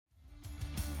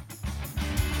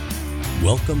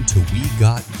Welcome to We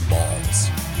Got Balls,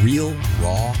 real,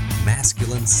 raw,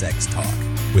 masculine sex talk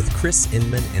with Chris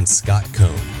Inman and Scott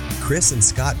Cohn. Chris and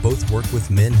Scott both work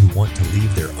with men who want to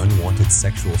leave their unwanted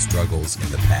sexual struggles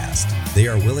in the past. They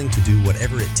are willing to do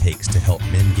whatever it takes to help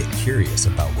men get curious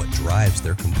about what drives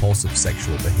their compulsive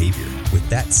sexual behavior. With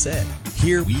that said,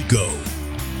 here we go.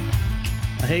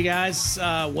 Hey guys,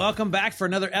 welcome back for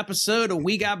another episode of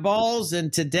We Got Balls,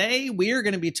 and today we are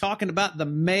going to be talking about the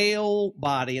male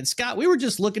body. And Scott, we were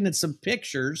just looking at some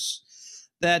pictures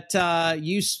that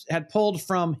you had pulled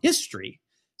from history,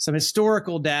 some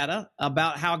historical data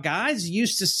about how guys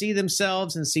used to see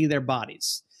themselves and see their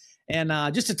bodies. And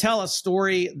just to tell a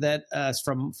story that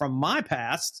from my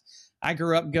past, I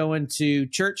grew up going to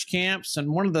church camps, and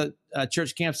one of the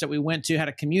church camps that we went to had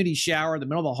a community shower in the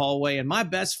middle of the hallway, and my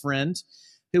best friend,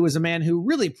 who was a man who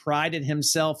really prided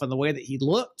himself in the way that he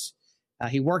looked.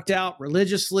 He worked out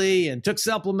religiously and took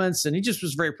supplements, and he just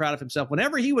was very proud of himself.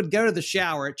 Whenever he would go to the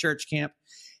shower at church camp,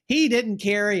 he didn't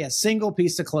carry a single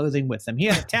piece of clothing with him. He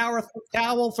had a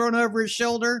towel thrown over his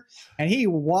shoulder, and he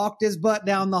walked his butt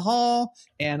down the hall.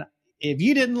 And if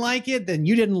you didn't like it, then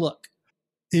you didn't look.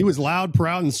 He was loud,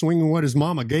 proud, and swinging what his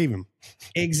mama gave him.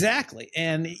 Exactly.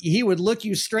 And he would look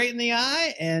you straight in the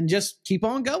eye and just keep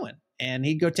on going. And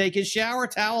he'd go take his shower,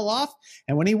 towel off.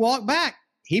 And when he walked back,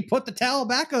 he put the towel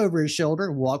back over his shoulder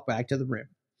and walked back to the room.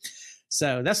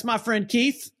 So that's my friend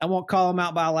Keith. I won't call him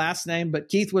out by last name, but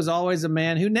Keith was always a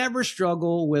man who never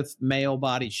struggled with male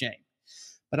body shame.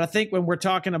 But I think when we're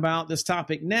talking about this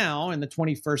topic now in the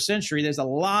 21st century, there's a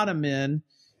lot of men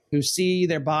who see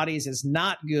their bodies as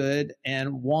not good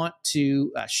and want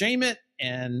to shame it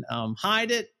and hide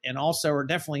it, and also are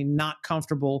definitely not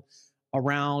comfortable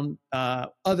around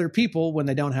other people when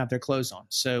they don't have their clothes on.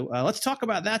 So let's talk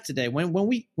about that today.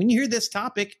 When you hear this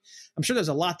topic, I'm sure there's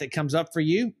a lot that comes up for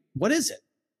you. What is it?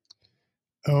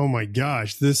 Oh my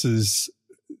gosh, this is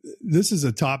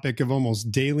a topic of almost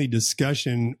daily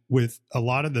discussion with a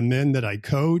lot of the men that I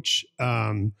coach.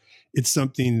 It's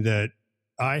something that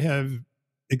I have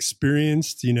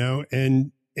experienced,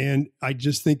 and I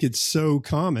just think it's so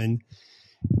common.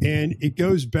 And it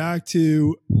goes back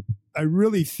to, I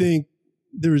really think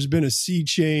there's been a sea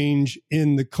change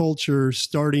in the culture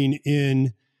starting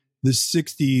in the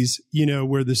 60s,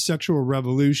 where the sexual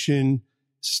revolution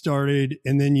started.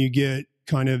 And then you get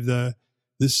kind of the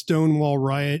Stonewall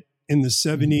riot in the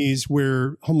 70s,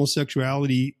 where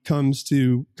homosexuality comes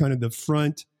to kind of the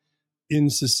front in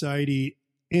society.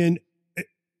 And,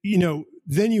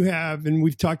 then you have, and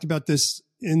we've talked about this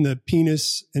in the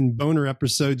penis and boner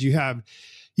episodes, you have,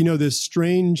 this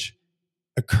strange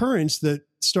occurrence that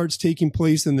starts taking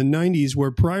place in the 90s,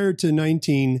 where prior to the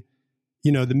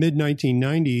mid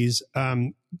 1990s,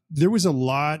 there was a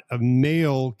lot of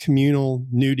male communal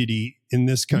nudity in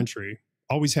this country.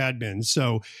 Always had been.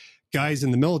 So guys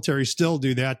in the military still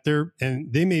do that.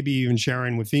 And they may be even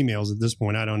showering with females at this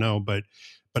point. I don't know, but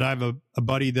I have a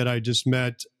buddy that I just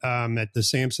met at the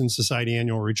Samson Society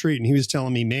annual retreat, and he was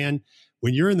telling me, man,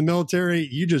 when you're in the military,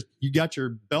 you got your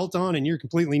belt on and you're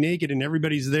completely naked and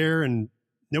everybody's there and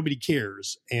nobody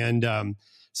cares. And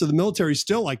so the military is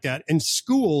still like that. And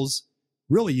schools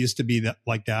really used to be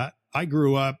like that. I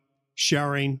grew up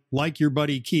showering like your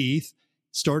buddy Keith,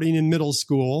 starting in middle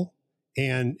school,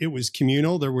 and it was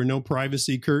communal. There were no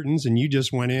privacy curtains, and you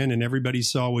just went in and everybody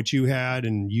saw what you had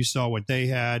and you saw what they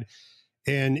had.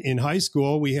 And in high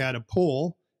school, we had a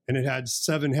pool and it had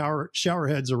 7 shower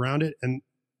heads around it. And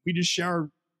we just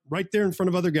showered right there in front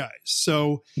of other guys.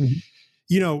 So,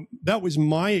 that was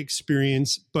my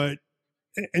experience.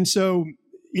 And so,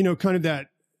 kind of that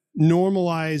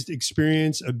normalized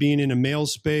experience of being in a male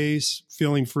space,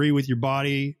 feeling free with your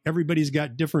body. Everybody's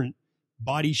got different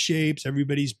body shapes.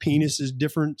 Everybody's penis is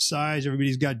different size.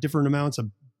 Everybody's got different amounts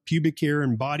of pubic hair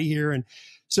and body hair. And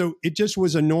so it just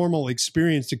was a normal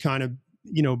experience to kind of,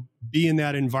 be in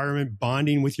that environment,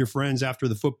 bonding with your friends after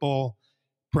the football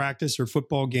practice or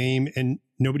football game, and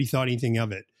nobody thought anything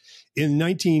of it. In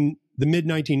the mid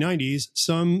 1990s,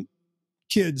 some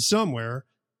kid somewhere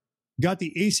got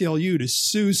the ACLU to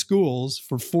sue schools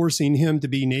for forcing him to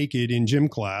be naked in gym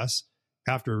class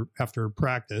after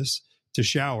practice to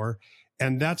shower.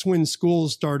 And that's when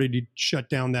schools started to shut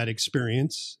down that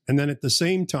experience. And then at the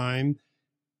same time,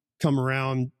 come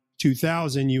around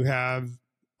 2000, you have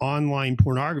online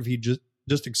pornography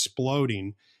just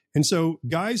exploding. And so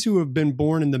guys who have been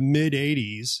born in the mid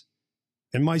 80s,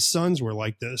 and my sons were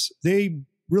like this, they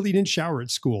really didn't shower at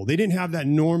school. They didn't have that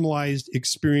normalized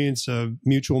experience of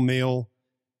mutual male,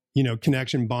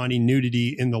 connection, bonding,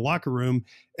 nudity in the locker room.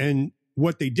 And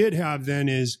what they did have then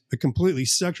is a completely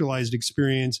sexualized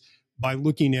experience by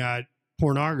looking at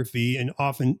pornography, and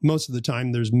often, most of the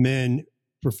time, there's men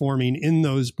performing in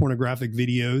those pornographic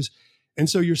videos. And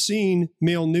so you're seeing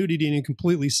male nudity in a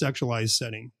completely sexualized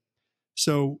setting.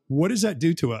 So what does that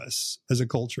do to us as a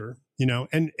culture?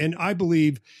 And I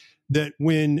believe that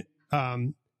when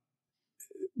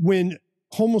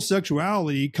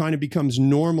homosexuality kind of becomes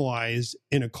normalized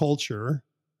in a culture,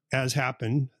 as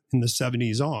happened in the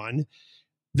 70s on,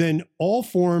 then all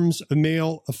forms of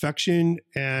male affection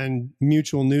and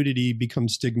mutual nudity become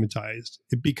stigmatized.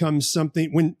 It becomes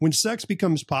something, when sex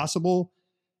becomes possible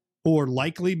or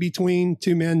likely between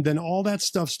two men, then all that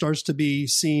stuff starts to be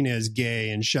seen as gay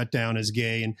and shut down as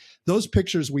gay. And those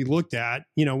pictures we looked at,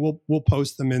 we'll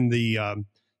post them in the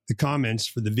comments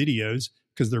for the videos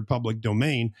because they're public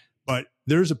domain. But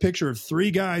there's a picture of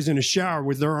three guys in a shower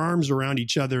with their arms around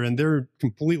each other, and they're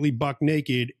completely buck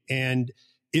naked. And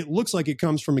it looks like it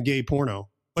comes from a gay porno,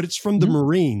 but it's from the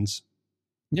Marines.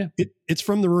 Yeah. It's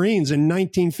from the Marines in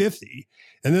 1950.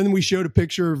 And then we showed a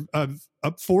picture of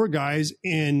four guys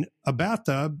in a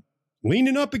bathtub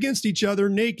leaning up against each other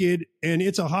naked, and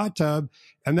it's a hot tub.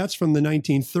 And that's from the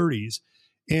 1930s.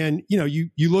 And, you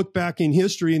look back in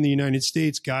history in the United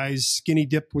States, guys skinny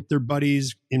dipped with their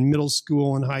buddies in middle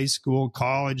school and high school,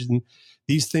 college. And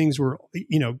these things were,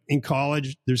 in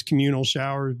college, there's communal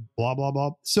showers, blah, blah,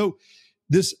 blah. So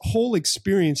this whole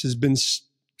experience has been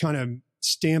kind of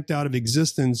stamped out of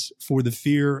existence for the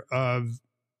fear of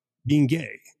being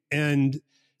gay. And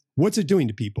what's it doing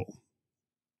to people?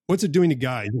 What's it doing to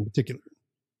guys in particular?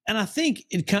 And I think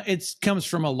it comes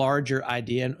from a larger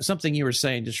idea. And something you were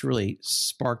saying just really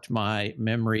sparked my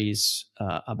memories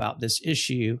about this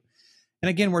issue. And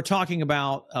again, we're talking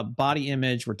about body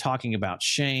image. We're talking about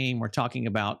shame.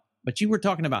 But you were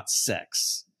talking about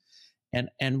sex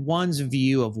and one's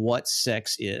view of what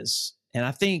sex is. And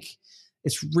I think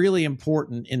it's really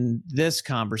important in this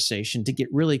conversation to get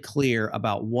really clear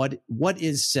about what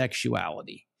is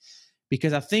sexuality.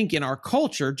 Because I think in our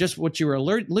culture, just what you were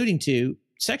alluding to,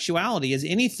 sexuality is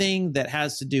anything that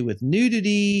has to do with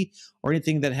nudity or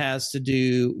anything that has to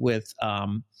do with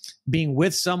being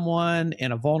with someone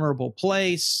in a vulnerable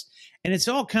place. And it's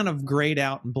all kind of grayed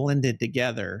out and blended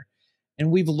together. And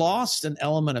we've lost an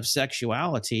element of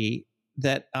sexuality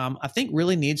that I think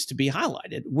really needs to be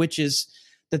highlighted, which is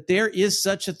that there is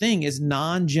such a thing as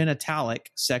non-genitalic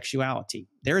sexuality.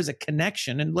 There is a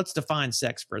connection, and let's define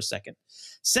sex for a second.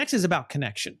 Sex is about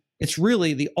connection. It's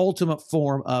really the ultimate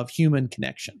form of human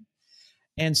connection.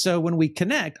 And so when we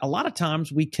connect, a lot of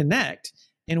times we connect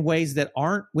in ways that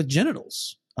aren't with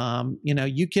genitals.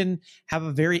 You can have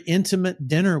a very intimate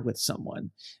dinner with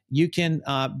someone. You can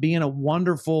be in a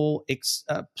wonderful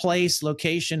place,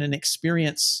 location, and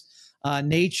experience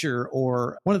nature.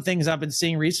 Or one of the things I've been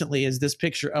seeing recently is this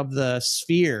picture of the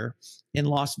Sphere in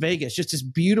Las Vegas, just this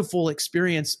beautiful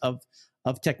experience of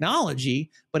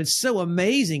technology, but it's so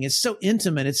amazing. It's so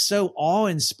intimate. It's so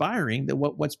awe-inspiring that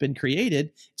what's been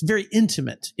created, it's very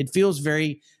intimate. It feels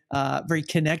very, very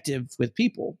connective with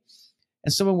people.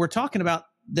 And so when we're talking about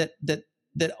that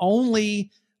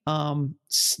only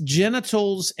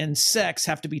genitals and sex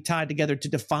have to be tied together to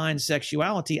define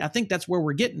sexuality, I think that's where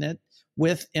we're getting it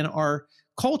with in our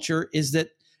culture, is that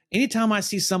anytime I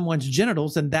see someone's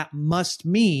genitals, then that must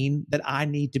mean that I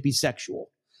need to be sexual.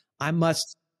 I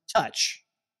must touch.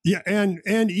 Yeah. And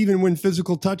even when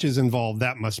physical touch is involved,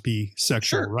 that must be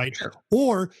sexual, right? Sure.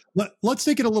 Or let's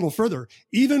take it a little further.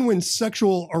 Even when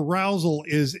sexual arousal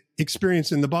is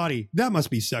experienced in the body, that must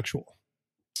be sexual.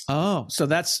 Oh, so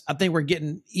I think we're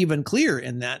getting even clearer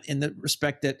in that, in the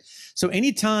respect that, so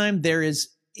anytime there is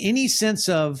any sense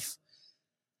of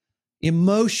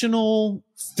emotional,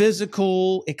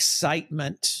 physical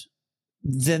excitement,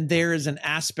 then there is an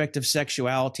aspect of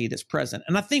sexuality that's present.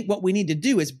 And I think what we need to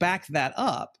do is back that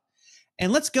up.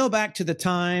 And let's go back to the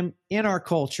time in our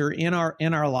culture, in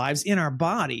our lives, in our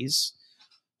bodies,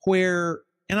 where,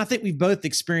 and I think we've both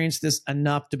experienced this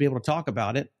enough to be able to talk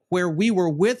about it, where we were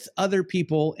with other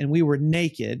people and we were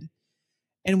naked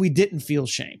and we didn't feel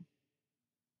shame.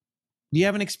 Do you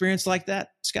have an experience like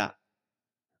that, Scott?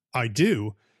 I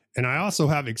do. And I also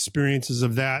have experiences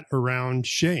of that around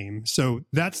shame. So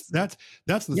that's the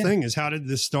thing, is how did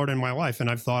this start in my life? And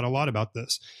I've thought a lot about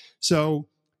this. So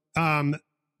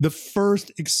the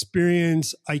first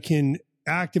experience I can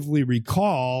actively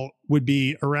recall would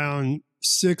be around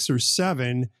 6 or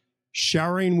 7,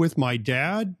 showering with my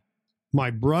dad,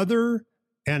 my brother,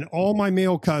 and all my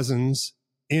male cousins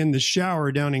in the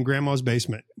shower down in grandma's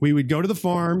basement. We would go to the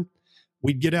farm.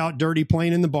 We'd get out dirty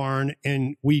playing in the barn,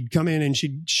 and we'd come in and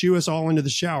she'd shoo us all into the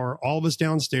shower, all of us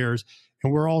downstairs,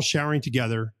 and we're all showering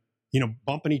together,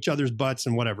 bumping each other's butts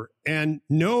and whatever. And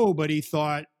nobody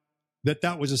thought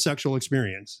that was a sexual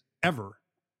experience ever,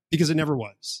 because it never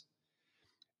was.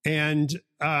 And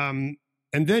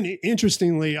then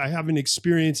interestingly, I have an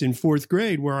experience in 4th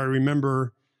grade where I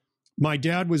remember my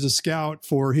dad was a scout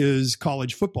for his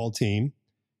college football team,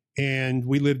 and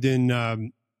we lived in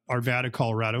Arvada,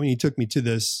 Colorado, and he took me to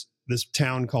this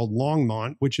town called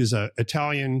Longmont, which is a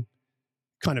Italian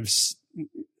kind of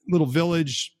little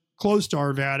village close to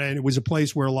Arvada, and it was a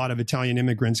place where a lot of Italian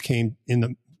immigrants came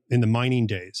in the mining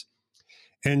days.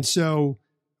 And so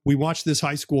we watched this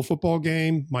high school football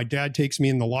game. My dad takes me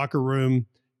in the locker room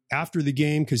after the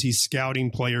game because he's scouting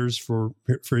players for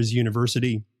his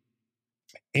university.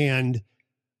 And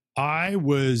I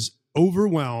was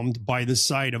overwhelmed by the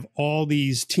sight of all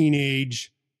these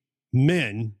teenage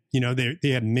men. They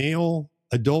had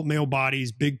adult male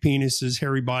bodies, big penises,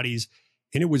 hairy bodies.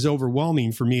 And it was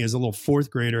overwhelming for me as a little 4th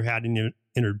grader, hadn't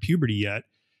entered puberty yet.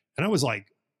 And I was like,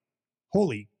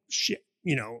 holy shit,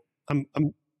 I'm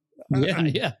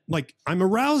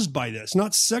aroused by this,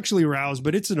 not sexually aroused,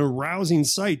 but it's an arousing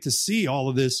sight to see all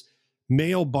of this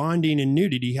male bonding and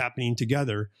nudity happening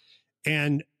together.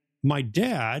 And my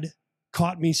dad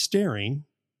caught me staring,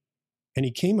 and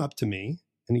he came up to me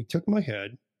and he took my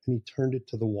head and he turned it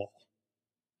to the wall.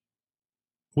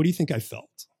 What do you think I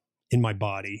felt in my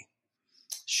body?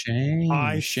 Shame.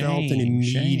 I felt an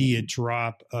immediate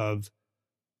drop of,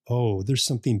 oh, there's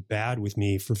something bad with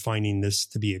me for finding this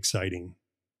to be exciting.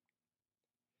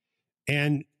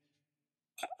 And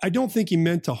I don't think he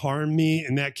meant to harm me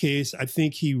in that case. I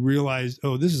think he realized,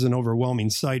 oh, this is an overwhelming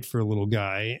sight for a little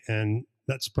guy, and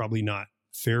that's probably not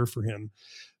fair for him.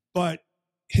 But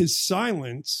his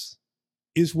silence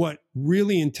is what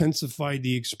really intensified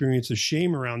the experience of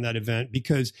shame around that event,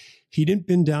 because he didn't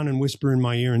bend down and whisper in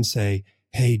my ear and say,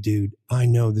 hey, dude, I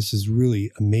know this is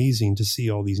really amazing to see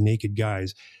all these naked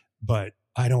guys, but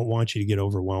I don't want you to get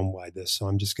overwhelmed by this, so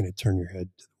I'm just going to turn your head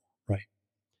to the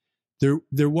right.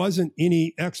 There wasn't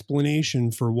any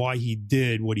explanation for why he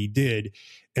did what he did.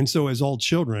 And so as all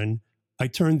children, I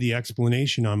turned the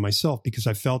explanation on myself because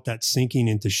I felt that sinking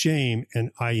into shame,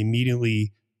 and I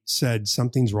immediately said,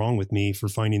 something's wrong with me for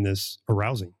finding this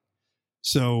arousing.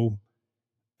 So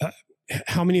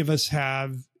how many of us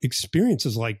have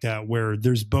experiences like that where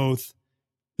there's both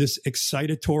this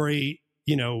excitatory,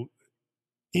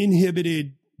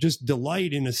 inhibited just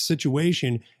delight in a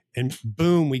situation, and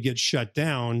boom, we get shut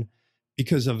down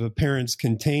because of a parent's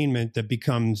containment that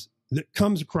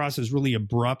comes across as really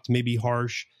abrupt, maybe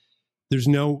harsh. There's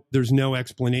no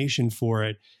explanation for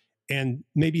it. And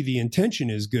maybe the intention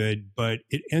is good, but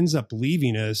it ends up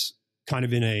leaving us kind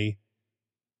of in a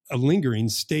lingering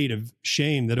state of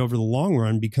shame that over the long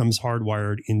run becomes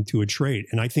hardwired into a trait.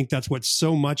 And I think that's what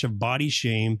so much of body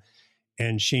shame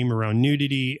and shame around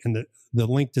nudity and the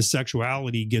link to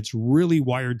sexuality gets really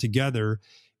wired together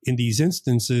in these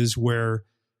instances where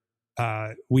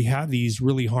we have these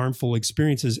really harmful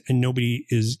experiences and nobody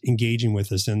is engaging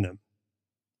with us in them.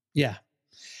 Yeah.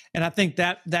 And I think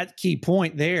that key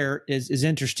point there is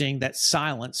interesting, that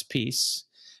silence piece,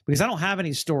 because I don't have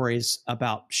any stories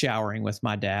about showering with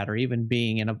my dad or even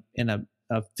being in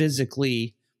a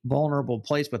physically vulnerable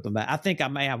place with them. I think I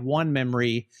may have one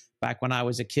memory back when I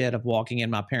was a kid of walking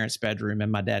in my parents' bedroom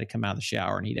and my dad had come out of the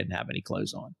shower and he didn't have any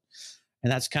clothes on.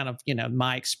 And that's kind of,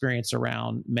 my experience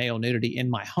around male nudity in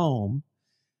my home.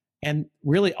 And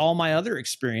really all my other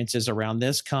experiences around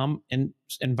this come in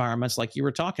environments like you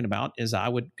were talking about, is I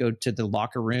would go to the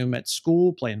locker room at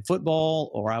school playing football,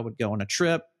 or I would go on a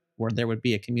trip where there would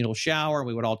be a communal shower.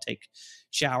 We would all take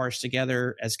showers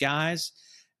together as guys.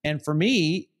 And for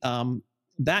me,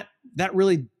 that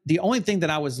really, the only thing that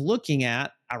I was looking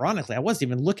at, ironically, I wasn't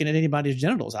even looking at anybody's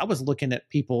genitals. I was looking at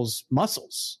people's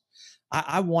muscles.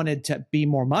 I wanted to be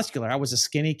more muscular. I was a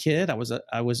skinny kid. I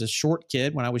was a short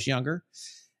kid when I was younger,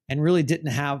 and really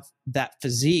didn't have that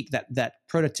physique, that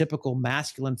prototypical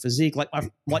masculine physique like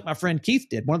my friend Keith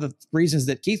did. One of the reasons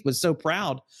that Keith was so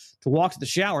proud to walk to the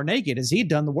shower naked is he'd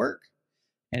done the work,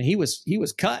 and he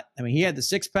was cut. I mean, he had the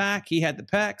six pack, he had the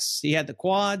pecs, he had the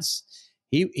quads,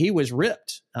 he was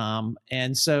ripped.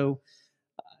 And so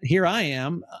here I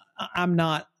am. I'm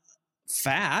not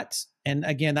fat. And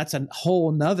again, that's a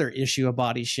whole nother issue of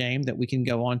body shame that we can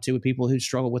go on to with people who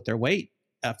struggle with their weight,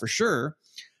 for sure.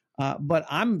 But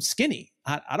I'm skinny.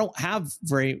 I don't have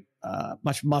very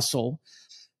much muscle.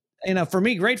 For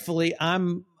me, gratefully,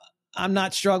 I'm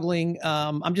not struggling.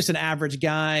 I'm just an average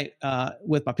guy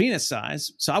with my penis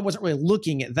size. So I wasn't really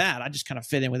looking at that. I just kind of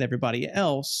fit in with everybody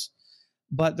else.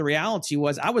 But the reality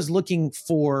was I was looking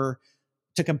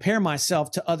to compare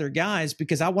myself to other guys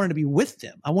because I wanted to be with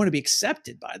them. I wanted to be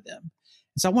accepted by them.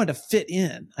 So I wanted to fit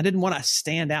in. I didn't want to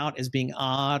stand out as being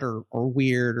odd or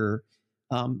weird or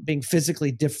being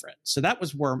physically different. So that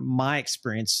was where my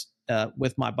experience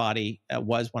with my body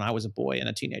was when I was a boy and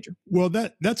a teenager. Well,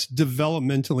 that's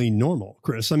developmentally normal,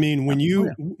 Chris. I mean, when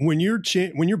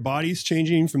your body's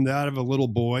changing from that of a little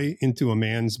boy into a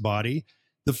man's body,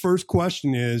 the first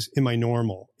question is, am I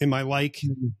normal? Am I like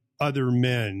other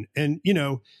men? And,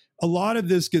 a lot of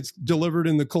this gets delivered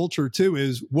in the culture too,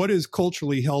 is what is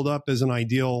culturally held up as an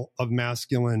ideal of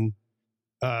masculine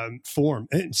form.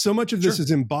 And so much of this is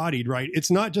embodied, right?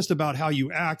 It's not just about how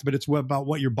you act, but it's about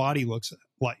what your body looks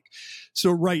like.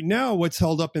 So right now, what's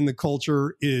held up in the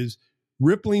culture is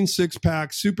rippling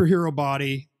six-pack, superhero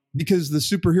body, because the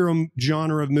superhero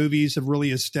genre of movies have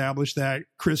really established that.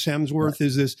 Chris Hemsworth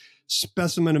is this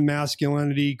specimen of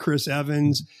masculinity. Chris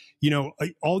Evans,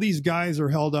 all these guys are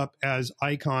held up as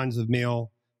icons of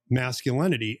male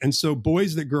masculinity. And so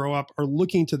boys that grow up are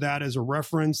looking to that as a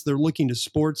reference. They're looking to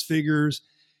sports figures.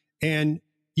 And,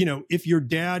 if your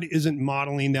dad isn't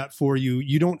modeling that for you,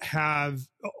 you don't have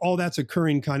all that's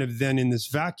occurring kind of then in this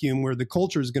vacuum where the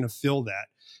culture is going to fill that.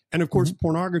 And of course,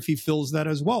 pornography fills that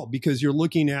as well, because you're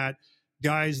looking at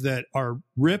guys that are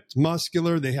ripped,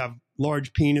 muscular, they have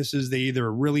large penises, they either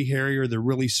are really hairy or they're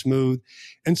really smooth.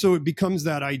 And so it becomes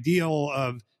that ideal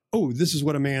of, oh, this is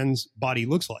what a man's body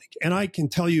looks like. And I can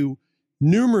tell you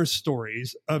numerous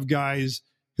stories of guys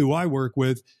who I work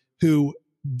with who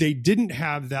they didn't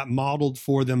have that modeled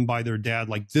for them by their dad.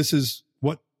 Like, this is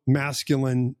what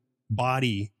masculine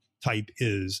body type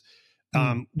is,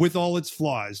 with all its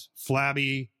flaws,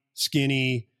 flabby,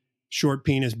 skinny, short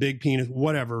penis, big penis,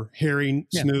 whatever, hairy,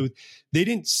 smooth. They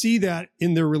didn't see that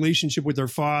in their relationship with their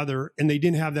father, and they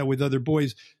didn't have that with other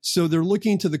boys. So they're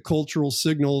looking to the cultural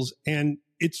signals, and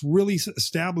it's really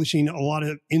establishing a lot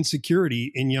of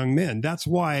insecurity in young men. That's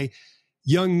why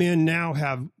young men now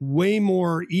have way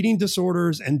more eating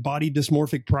disorders and body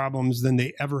dysmorphic problems than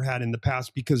they ever had in the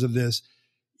past because of this.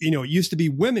 It used to be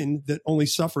women that only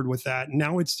suffered with that.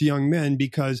 Now it's young men,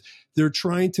 because they're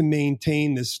trying to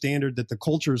maintain this standard that the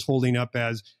culture is holding up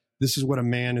as this is what a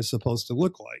man is supposed to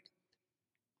look like.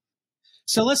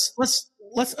 So let's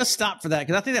stop for that,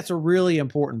 because I think that's a really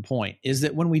important point, is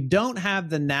that when we don't have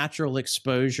the natural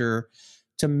exposure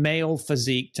to male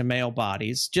physique, to male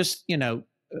bodies, just,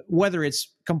 whether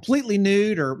it's completely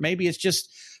nude or maybe it's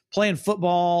just playing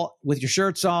football with your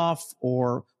shirts off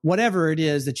or whatever it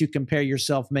is that you compare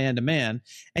yourself man to man,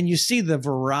 and you see the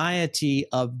variety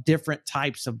of different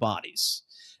types of bodies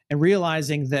and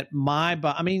realizing that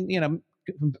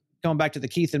going back to the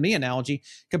Keith and me analogy,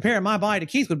 comparing my body to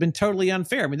Keith would have been totally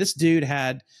unfair. I mean, this dude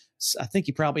I think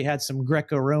he probably had some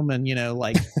Greco-Roman, he had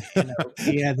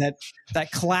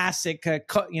that classic,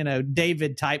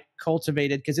 David type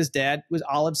cultivated, because his dad was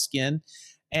olive skin,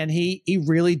 and he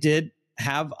really did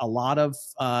have a lot of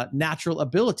natural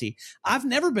ability. I've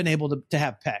never been able to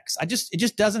have pecs. It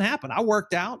just doesn't happen. I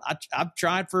worked out. I've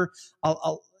tried for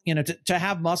to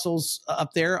have muscles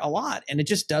up there a lot, and it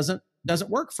just doesn't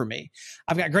work for me.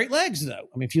 I've got great legs though.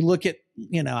 I mean, if you look at,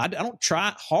 I don't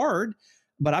try hard,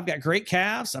 but I've got great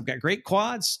calves. I've got great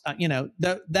quads.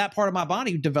 That part of my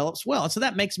body develops well. And so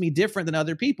that makes me different than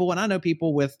other people. And I know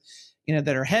people with,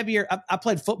 that are heavier. I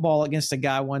played football against a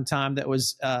guy one time that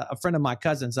was a friend of my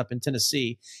cousin's up in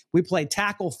Tennessee. We played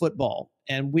tackle football,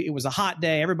 and it was a hot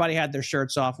day. Everybody had their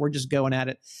shirts off. We're just going at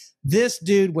it. This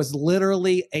dude was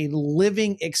literally a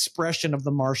living expression of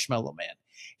the Marshmallow Man.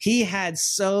 He had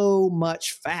so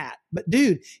much fat, but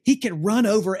dude, he could run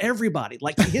over everybody.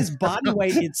 Like, his body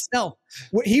weight itself,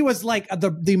 he was like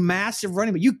the massive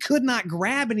running back. You could not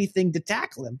grab anything to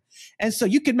tackle him. And so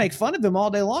you could make fun of him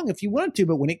all day long if you wanted to,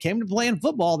 but when it came to playing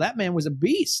football, that man was a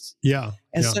beast. Yeah.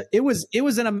 And so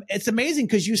it's amazing,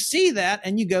 because you see that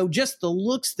and you go, just the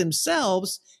looks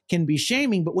themselves can be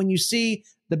shaming. But when you see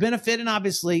the benefit, and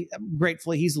obviously,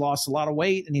 gratefully, he's lost a lot of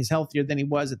weight and he's healthier than he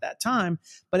was at that time.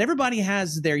 But everybody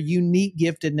has their unique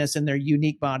giftedness and their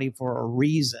unique body for a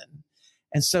reason.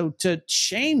 And so to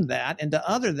shame that and to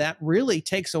other that really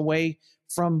takes away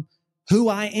from who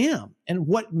I am and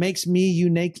what makes me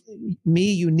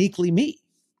uniquely me.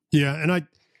 Yeah. And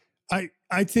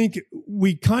I think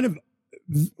we kind of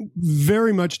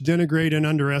very much denigrate and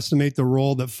underestimate the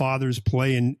role that fathers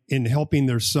play in helping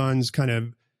their sons kind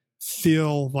of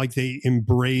feel like they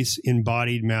embrace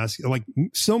embodied like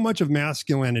so much of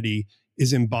masculinity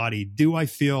is embodied. Do I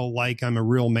feel like I'm a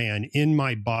real man in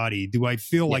my body? Do I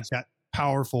feel like that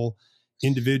powerful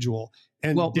individual?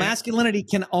 And masculinity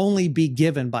can only be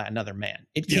given by another man.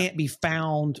 It can't be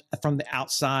found from the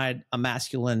outside a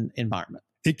masculine environment.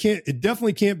 It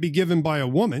definitely can't be given by a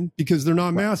woman because they're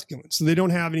not masculine. So they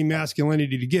don't have any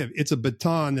masculinity to give. It's a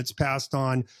baton that's passed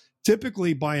on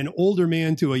typically by an older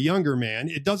man to a younger man.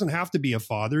 It doesn't have to be a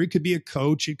father. It could be a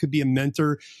coach. It could be a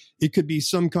mentor. It could be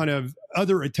some kind of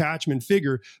other attachment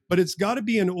figure, but it's got to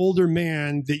be an older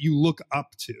man that you look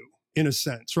up to in a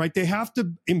sense, right? They have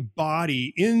to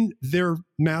embody in their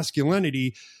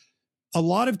masculinity a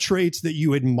lot of traits that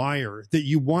you admire, that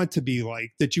you want to be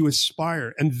like, that you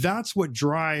aspire. And that's what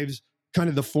drives kind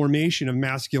of the formation of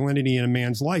masculinity in a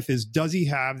man's life is, does he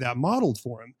have that modeled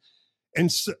for him?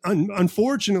 And so,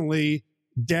 unfortunately,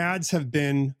 dads have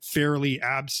been fairly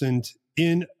absent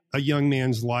in a young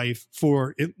man's life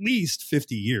for at least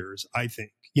 50 years, I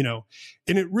think.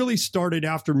 And it really started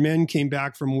after men came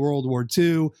back from World War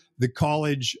II, the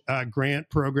college grant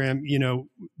program,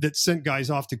 that sent guys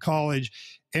off to college.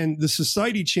 And the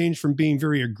society changed from being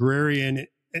very agrarian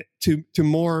to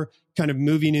more kind of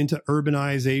moving into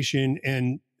urbanization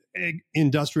and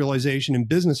industrialization and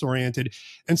business oriented.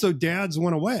 And so dads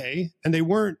went away and they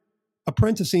weren't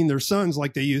apprenticing their sons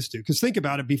like they used to. Because think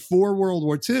about it, before World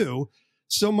War II,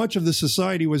 so much of the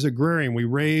society was agrarian.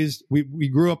 We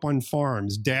grew up on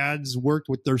farms. Dads worked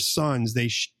with their sons.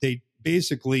 They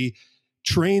basically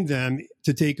trained them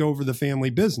to take over the family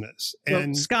business.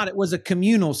 And Scott, it was a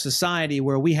communal society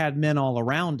where we had men all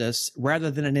around us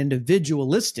rather than an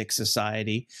individualistic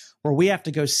society where we have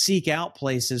to go seek out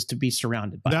places to be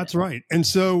surrounded by. That's right. And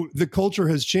so the culture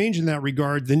has changed in that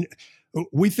regard. Then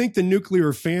we think the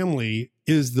nuclear family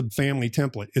is the family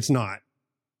template. It's not.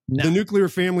 No. The nuclear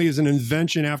family is an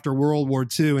invention after World War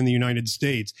II in the United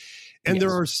States. And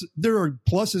yes, there are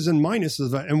pluses and minuses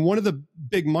of that. And one of the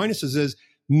big minuses is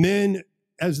men,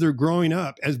 as they're growing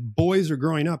up, as boys are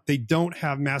growing up, they don't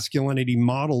have masculinity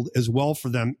modeled as well for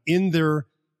them in their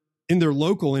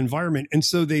local environment. And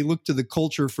so they look to the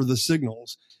culture for the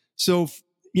signals. So,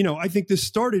 I think this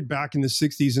started back in the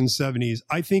 60s and 70s.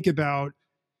 I think about,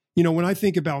 when I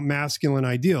think about masculine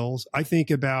ideals, I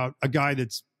think about a guy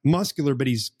that's muscular, but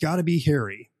he's got to be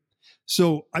hairy.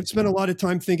 So I've spent a lot of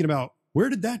time thinking about, where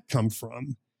did that come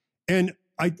from? And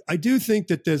I do think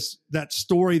that that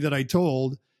story that I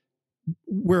told,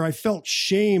 where I felt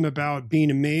shame about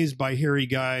being amazed by hairy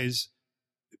guys,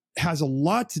 has a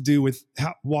lot to do with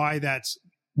why that's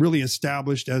really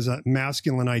established as a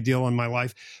masculine ideal in my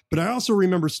life. But I also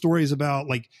remember stories about,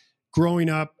 like, growing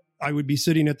up, I would be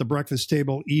sitting at the breakfast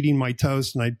table eating my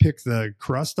toast and I'd pick the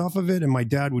crust off of it. And my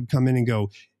dad would come in and go,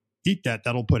 "Eat that,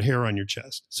 that'll put hair on your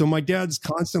chest." So my dad's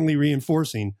constantly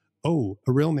reinforcing, oh,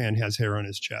 a real man has hair on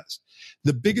his chest.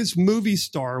 The biggest movie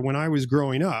star when I was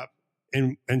growing up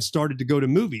and started to go to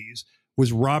movies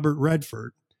was Robert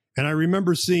Redford. And I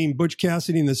remember seeing Butch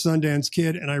Cassidy and the Sundance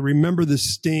Kid, and I remember The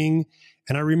Sting,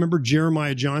 and I remember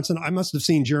Jeremiah Johnson. I must have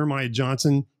seen Jeremiah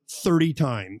Johnson 30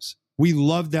 times. We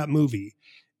loved that movie.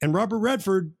 And Robert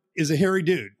Redford is a hairy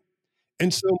dude.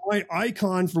 And so my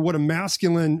icon for what a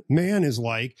masculine man is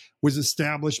like was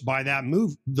established by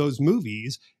those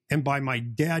movies, and by my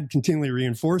dad continually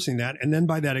reinforcing that, and then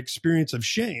by that experience of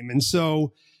shame. And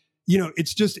so,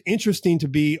 it's just interesting to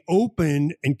be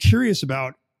open and curious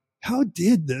about, how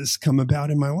did this come about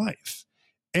in my life?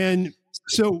 And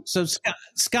so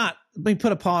Scott, let me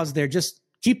put a pause there. Just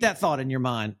keep that thought in your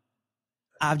mind.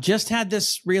 I've just had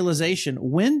this realization.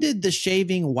 When did the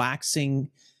shaving, waxing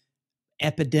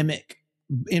epidemic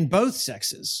in both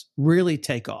sexes really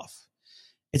take off?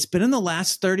 It's been in the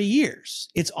last 30 years.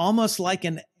 It's almost like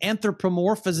an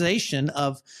anthropomorphization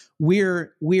of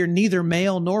we're neither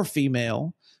male nor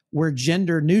female. We're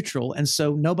gender neutral. And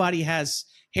so nobody has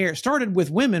hair. It started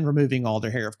with women removing all their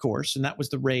hair, of course. And that was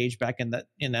the rage back in the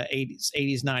 80s,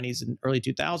 90s, and early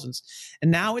 2000s.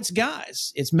 And now it's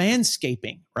guys. It's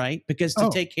manscaping, right? Because to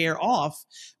take hair off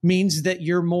means that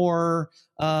you're more,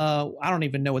 I don't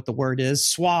even know what the word is,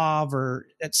 suave or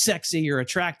sexy or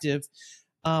attractive.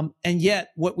 And yet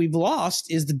what we've lost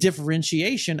is the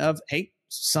differentiation of, hey,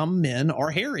 some men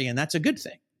are hairy, and that's a good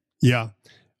thing. Yeah.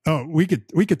 Oh, we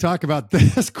could talk about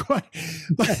this quite.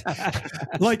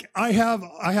 Like I have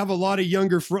a lot of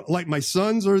younger, like my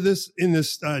sons are in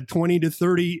this 20 to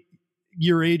 30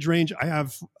 year age range. I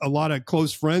have a lot of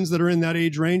close friends that are in that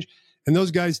age range, and those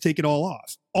guys take it all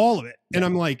off, all of it. And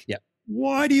I'm like,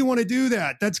 why do you want to do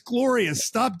that? That's glorious.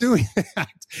 Stop doing that.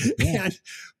 Yeah.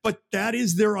 But that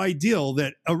is their ideal,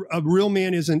 that a real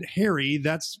man isn't hairy.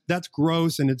 That's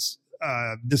gross, and it's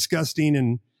disgusting.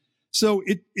 And so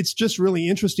it's just really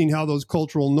interesting how those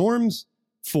cultural norms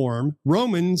form.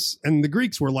 Romans and the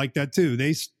Greeks were like that too.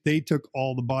 They took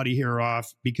all the body hair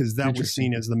off because that was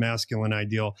seen as the masculine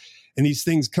ideal. And these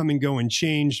things come and go and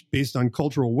change based on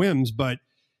cultural whims. But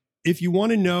if you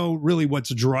want to know really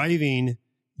what's driving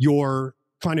your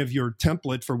kind of your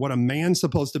template for what a man's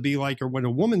supposed to be like or what a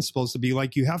woman's supposed to be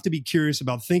like. You have to be curious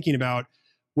about thinking about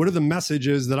what are the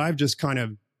messages that I've just kind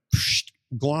of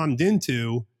glommed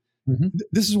into.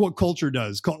 This is what culture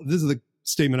does. This is the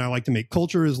statement I like to make.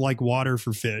 Culture is like water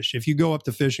for fish. If you go up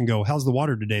to fish and go, how's the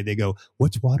water today? They go,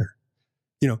 what's water?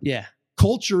 Yeah.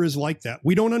 Culture is like that.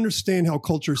 We don't understand how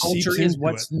culture seeps is into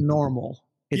what's it. normal.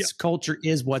 Culture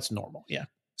is what's normal. Yeah.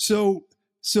 So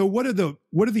what are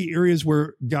the areas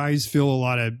where guys feel a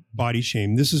lot of body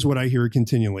shame? This is what I hear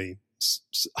continually.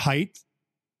 Height.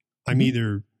 I'm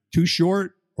either too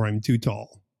short or I'm too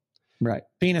tall. Right.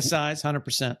 Penis size,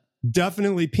 100%.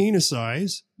 Definitely penis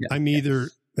size. Yeah. I'm either,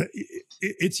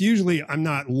 it's usually I'm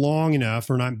not long enough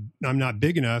or I'm not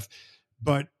big enough,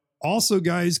 but also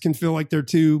guys can feel like they're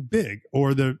too big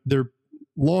or their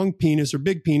long penis or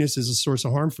big penis is a source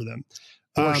of harm for them.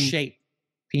 Or shape.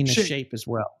 Penis shape as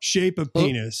well. Shape of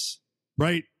penis,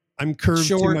 right? I'm curved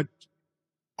short. too much.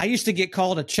 I used to get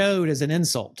called a chode as an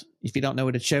insult. If you don't know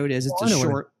what a chode is, it's a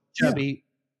short, chubby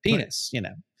penis,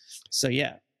 right. So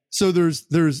yeah. So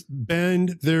there's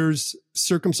bend, there's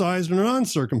circumcised or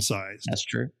non-circumcised. That's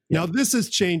true. Now this is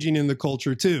changing in the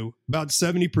culture too. About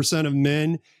 70% of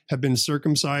men have been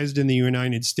circumcised in the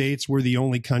United States. We're the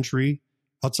only country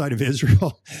outside of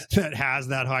Israel that has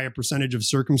that high a percentage of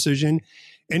circumcision.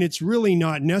 And it's really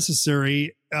not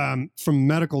necessary from a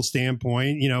medical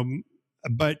standpoint,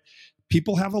 but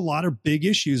people have a lot of big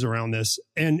issues around this.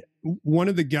 And one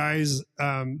of the guys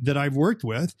that I've worked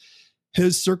with,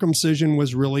 his circumcision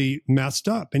was really messed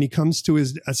up. And he comes to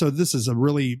so this is a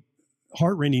really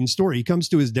heart-rending story. He comes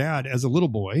to his dad as a little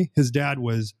boy. His dad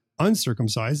was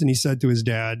uncircumcised. And he said to his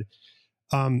dad,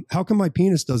 how come my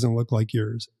penis doesn't look like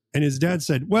yours? And his dad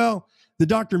said, well, the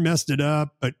doctor messed it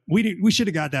up, but we should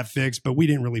have got that fixed, but we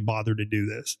didn't really bother to do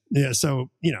this. Yeah. So,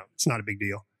 it's not a big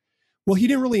deal. Well, he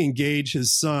didn't really engage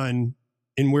his son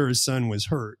in where his son was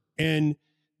hurt. And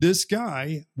this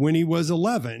guy, when he was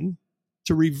 11,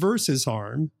 to reverse his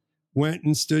harm, went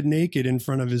and stood naked in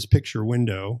front of his picture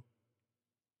window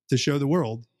to show the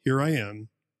world, here I am.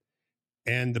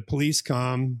 And the police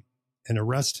come and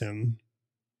arrest him.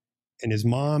 And his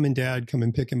mom and dad come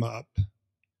and pick him up.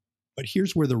 But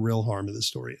here's where the real harm of the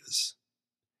story is.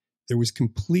 There was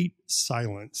complete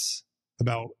silence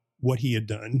about what he had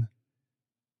done.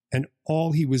 And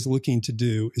all he was looking to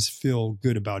do is feel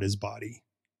good about his body.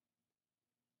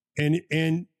 And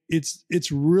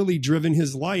it's really driven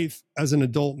his life as an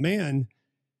adult man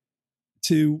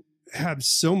to have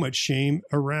so much shame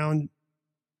around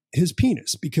his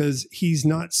penis because he's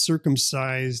not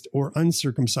circumcised or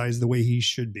uncircumcised the way he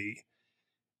should be.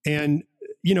 And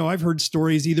I've heard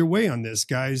stories either way on this.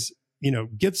 Guys,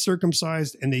 get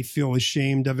circumcised and they feel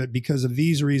ashamed of it because of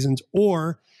these reasons.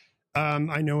 Or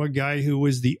I know a guy who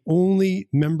was the only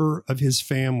member of his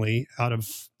family out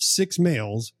of 6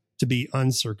 males to be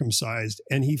uncircumcised.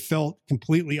 And he felt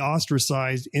completely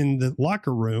ostracized in the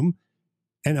locker room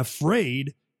and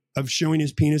afraid of showing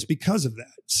his penis because of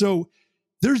that. So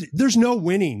there's no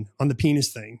winning on the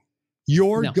penis thing.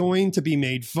 You're going to be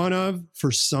made fun of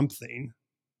for something.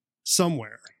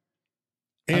 Somewhere.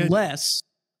 And unless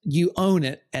you own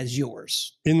it as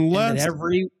yours. Unless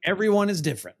everyone is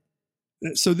different.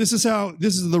 So this is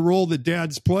the role that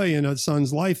dads play in a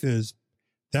son's life is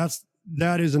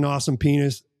that is an awesome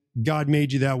penis. God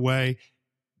made you that way.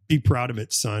 Be proud of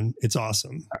it, son. It's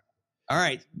awesome. All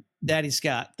right. Daddy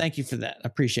Scott, thank you for that. I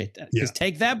appreciate that. Just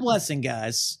take that blessing,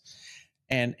 guys,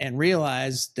 and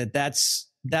realize that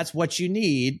that's what you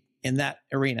need in that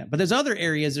arena. But there's other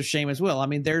areas of shame as well. I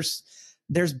mean, there's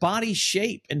body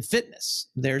shape and fitness.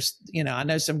 There's, I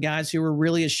know some guys who are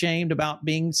really ashamed about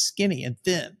being skinny and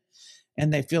thin,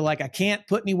 and they feel like I can't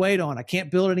put any weight on. I can't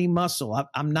build any muscle.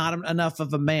 I'm not enough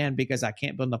of a man because I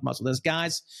can't build enough muscle. There's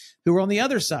guys who are on the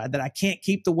other side that I can't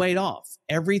keep the weight off.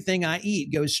 Everything I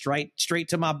eat goes straight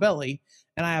to my belly,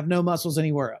 and I have no muscles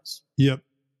anywhere else. Yep.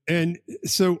 And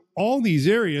so all these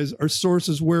areas are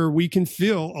sources where we can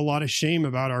feel a lot of shame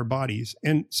about our bodies.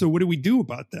 And so what do we do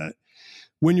about that?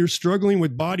 When you're struggling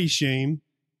with body shame,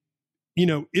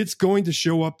 it's going to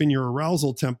show up in your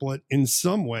arousal template in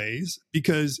some ways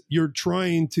because you're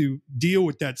trying to deal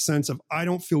with that sense of, I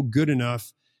don't feel good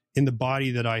enough in the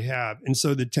body that I have. And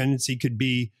so the tendency could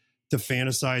be to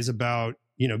fantasize about,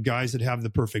 guys that have the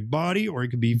perfect body, or it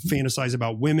could be fantasize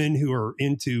about women who are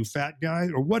into fat guys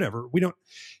or whatever.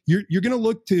 You're going to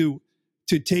look to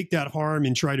take that harm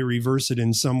and try to reverse it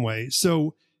in some way.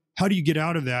 So how do you get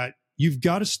out of that? You've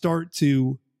got to start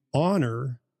to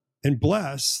honor and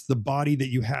bless the body that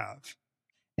you have.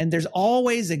 And there's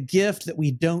always a gift that we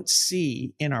don't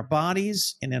see in our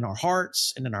bodies and in our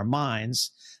hearts and in our minds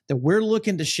that we're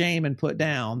looking to shame and put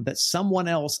down, that someone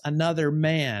else, another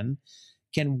man,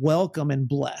 can welcome and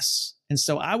bless. And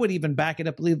so I would even back it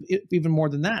up even more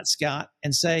than that, Scott,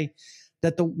 and say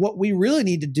that what we really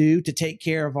need to do to take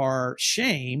care of our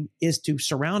shame is to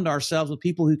surround ourselves with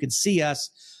people who can see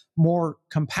us more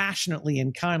compassionately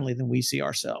and kindly than we see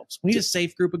ourselves. We need a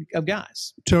safe group of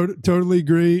guys. Totally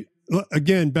agree.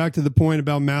 Again, back to the point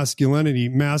about masculinity.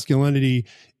 Masculinity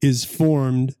is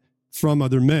formed from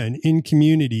other men in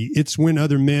community. It's when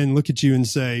other men look at you and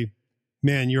say,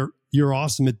 man, you're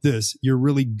awesome at this. You're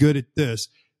really good at this.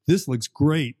 This looks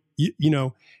great.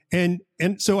 And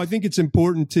so I think it's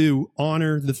important to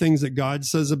honor the things that God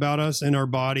says about us and our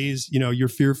bodies. You're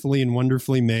fearfully and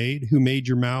wonderfully made. Who made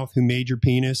your mouth? Who made your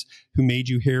penis? Who made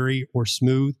you hairy or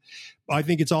smooth? I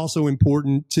think it's also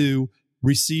important to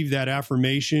receive that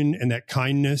affirmation and that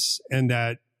kindness and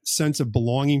that sense of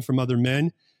belonging from other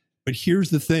men. But here's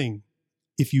the thing.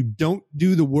 If you don't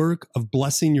do the work of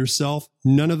blessing yourself,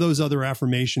 none of those other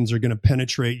affirmations are going to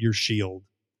penetrate your shield.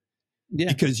 Yeah.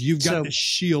 Because you've got a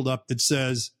shield up that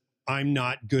says, I'm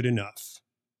not good enough.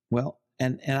 Well,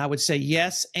 and I would say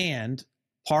yes, and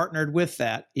partnered with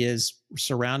that is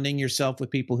surrounding yourself with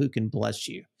people who can bless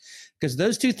you. Because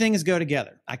those two things go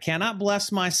together. I cannot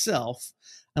bless myself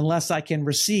unless I can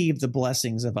receive the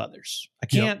blessings of others. I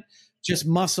can't just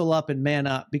muscle up and man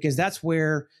up, because that's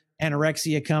where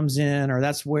anorexia comes in, or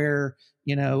that's where,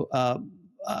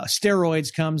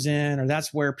 steroids comes in, or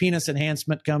that's where penis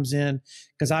enhancement comes in,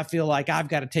 because I feel like I've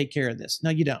got to take care of this. No,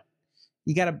 you don't.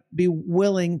 You got to be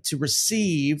willing to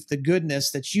receive the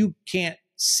goodness that you can't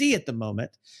see at the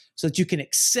moment so that you can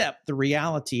accept the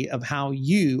reality of how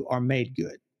you are made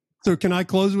good. So can I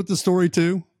close with the story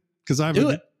too? Because Do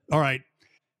it. All right.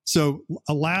 So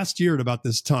last year at about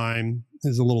this time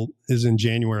is in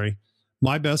January,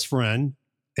 my best friend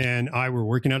and I were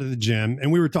working out at the gym,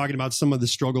 and we were talking about some of the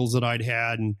struggles that I'd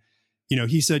had. And,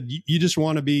 he said, you just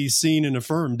want to be seen and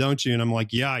affirmed, don't you? And I'm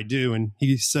like, yeah, I do. And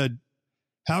he said,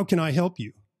 how can I help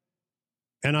you?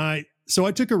 And so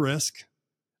I took a risk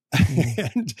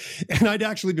and I'd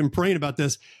actually been praying about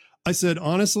this. I said,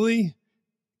 honestly,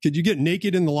 could you get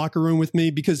naked in the locker room with me?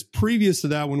 Because previous to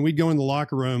that, when we'd go in the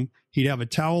locker room, he'd have a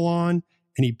towel on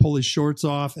and he'd pull his shorts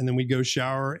off, and then we'd go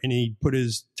shower and he'd put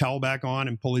his towel back on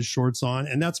and pull his shorts on.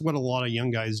 And that's what a lot of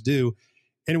young guys do.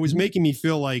 And it was making me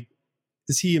feel like,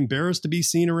 is he embarrassed to be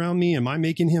seen around me? Am I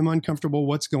making him uncomfortable?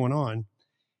 What's going on?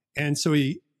 And so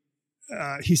he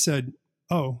said,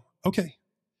 oh, okay.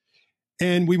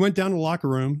 And we went down to the locker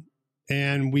room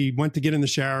and we went to get in the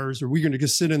showers, or we were going to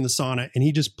just sit in the sauna, and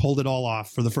he just pulled it all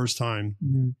off for the first time.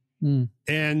 Mm-hmm.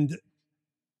 And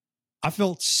I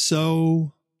felt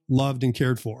so loved and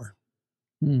cared for.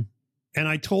 And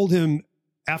I told him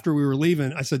after we were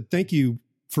leaving, I said, thank you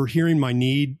for hearing my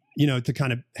need, to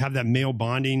kind of have that male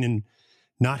bonding and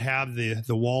not have the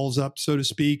walls up, so to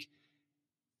speak.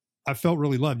 I felt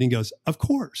really loved. And he goes, of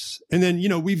course. And then,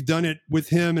 we've done it with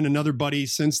him and another buddy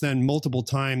since then multiple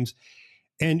times.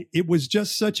 And it was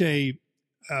just such a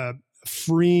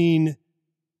freeing,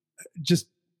 just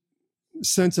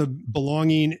sense of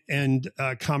belonging and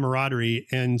camaraderie.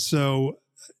 And so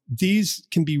these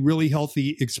can be really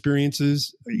healthy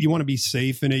experiences. You want to be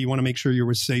safe in it. You want to make sure you're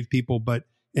with safe people,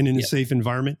 and in a safe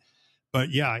environment.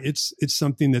 But yeah, it's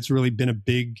something that's really been a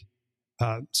big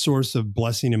source of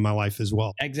blessing in my life as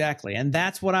well. Exactly. And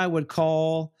that's what I would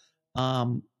call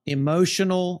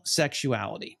emotional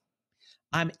sexuality.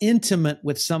 I'm intimate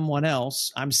with someone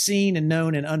else. I'm seen and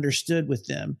known and understood with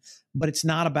them, but it's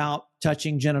not about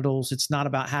touching genitals. It's not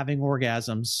about having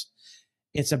orgasms.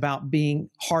 It's about being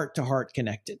heart to heart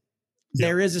connected. Yeah.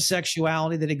 There is a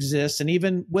sexuality that exists. And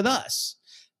even with us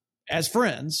as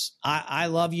friends, I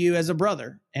love you as a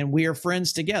brother and we are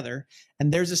friends together.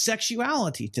 And there's a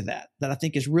sexuality to that I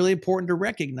think is really important to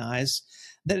recognize,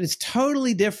 that it's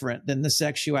totally different than the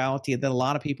sexuality that a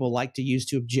lot of people like to use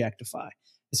to objectify.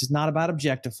 This is not about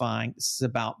objectifying. This is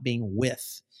about being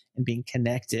with and being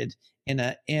connected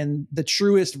in the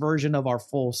truest version of our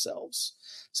full selves.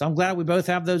 So I'm glad we both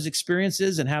have those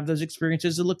experiences and have those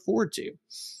experiences to look forward to,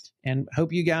 and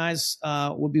hope you guys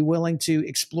will be willing to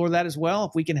explore that as well.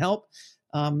 If we can help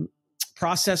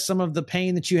process some of the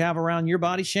pain that you have around your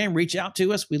body shame, reach out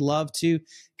to us. We'd love to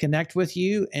connect with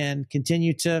you and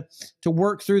continue to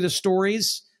work through the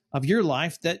stories of your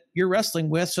life that you're wrestling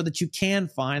with, so that you can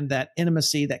find that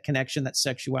intimacy, that connection, that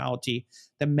sexuality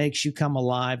that makes you come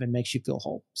alive and makes you feel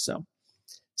whole. So,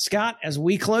 Scott, as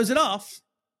we close it off.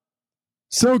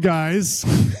 So guys,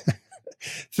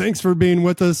 thanks for being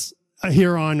with us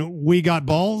here on We Got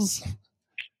Balls.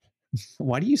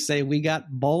 Why do you say we got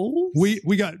balls? We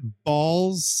got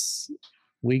balls.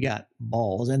 We got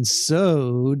balls, and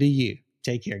so do you.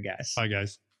 Take care, guys. Bye,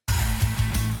 guys.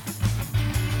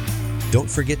 Don't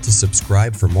forget to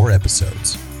subscribe for more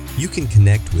episodes. You can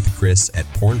connect with Chris at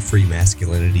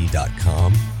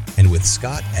pornfreemasculinity.com and with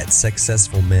Scott at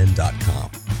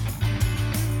successfulmen.com.